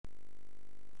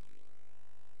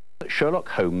that Sherlock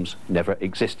Holmes never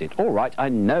existed. All right, I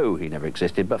know he never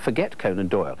existed, but forget Conan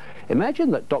Doyle.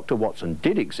 Imagine that Dr. Watson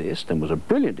did exist and was a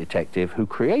brilliant detective who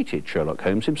created Sherlock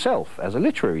Holmes himself as a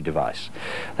literary device.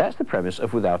 That's the premise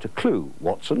of Without a Clue.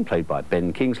 Watson, played by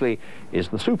Ben Kingsley, is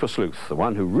the super sleuth, the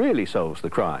one who really solves the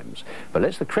crimes. But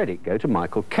let's the credit go to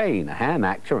Michael Caine, a ham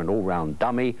actor and all-round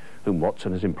dummy whom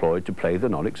Watson has employed to play the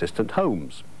non-existent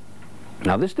Holmes.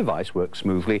 Now, this device works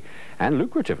smoothly and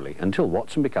lucratively until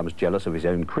Watson becomes jealous of his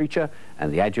own creature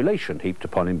and the adulation heaped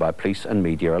upon him by police and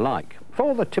media alike.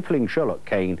 For the tippling Sherlock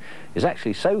Caine is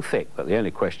actually so thick that the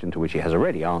only question to which he has a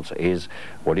ready answer is,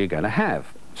 what are you going to have?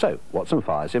 So Watson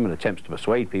fires him and attempts to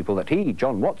persuade people that he,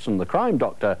 John Watson, the crime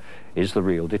doctor, is the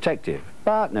real detective.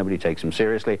 But nobody takes him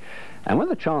seriously, and when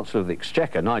the Chancellor of the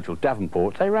Exchequer, Nigel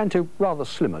Davenport, they ran to rather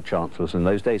slimmer chancellors in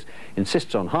those days,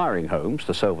 insists on hiring Holmes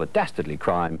to solve a dastardly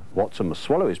crime, Watson must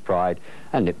swallow his pride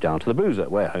and nip down to the boozer,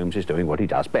 where Holmes is doing what he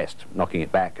does best, knocking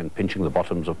it back and pinching the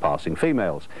bottoms of passing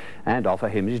females, and offer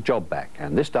him his job back.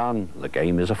 And this done, the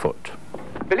game is afoot.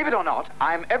 Believe it or not,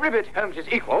 I'm every bit Holmes's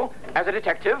equal as a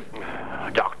detective.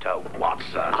 Dr.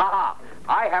 Watson. Ah,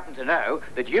 I happen to know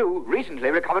that you recently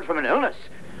recovered from an illness,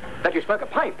 that you smoke a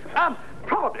pipe,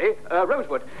 probably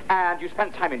rosewood, and you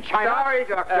spent time in China. Sorry,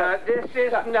 Doctor, this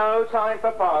is no time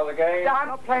for parlour games. I'm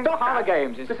not playing parlour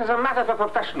games. This is a matter for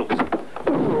professionals.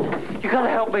 You gotta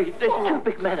help me. There's two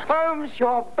big men. Holmes,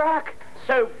 you're back.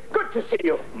 So good to see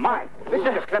you. My, this is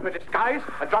a clever disguise,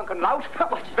 a drunken lout.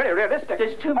 It's very realistic.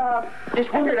 There's two.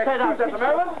 This woman said I pinched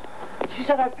her. She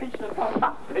said I pinched her.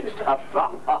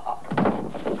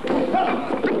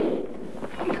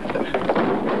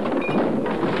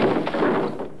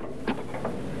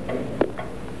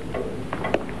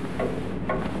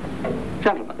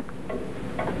 Gentlemen,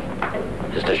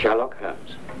 Mr. Sherlock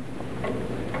Holmes.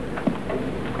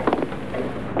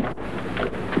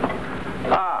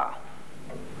 Ah,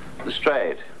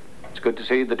 Lestrade. It's good to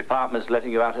see the department's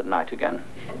letting you out at night again.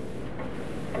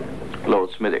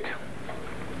 Lord Smithick.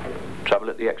 Trouble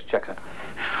at the Exchequer.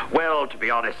 Well, to be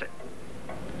honest...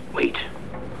 Wait.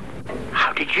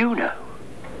 How did you know?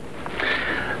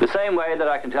 The same way that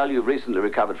I can tell you've recently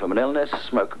recovered from an illness,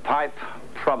 smoke a pipe,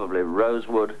 probably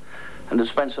rosewood, and have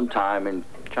spent some time in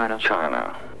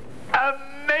China.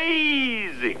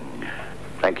 Amazing!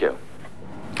 Thank you.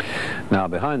 Now,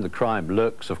 behind the crime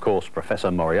lurks, of course,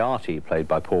 Professor Moriarty, played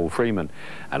by Paul Freeman,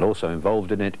 and also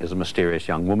involved in it is a mysterious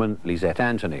young woman, Lisette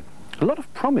Anthony. A lot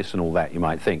of promise and all that, you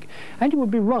might think, and you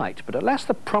would be right, but alas,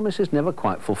 the promise is never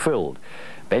quite fulfilled.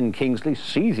 Ben Kingsley,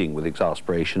 seething with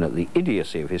exasperation at the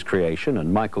idiocy of his creation,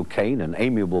 and Michael Caine, an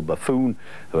amiable buffoon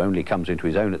who only comes into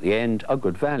his own at the end, are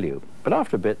good value. But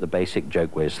after a bit, the basic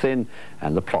joke wears thin,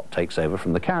 and the plot takes over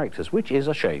from the characters, which is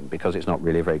a shame, because it's not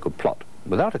really a very good plot.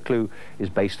 Without a Clue is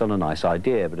based on a nice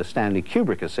idea, but as Stanley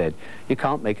Kubrick has said, you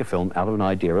can't make a film out of an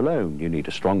idea alone. You need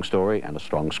a strong story and a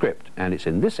strong script, and it's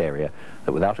in this area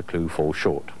that Without a Clue falls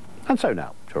short. And so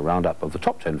now, to a roundup of the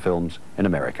top 10 films in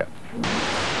America.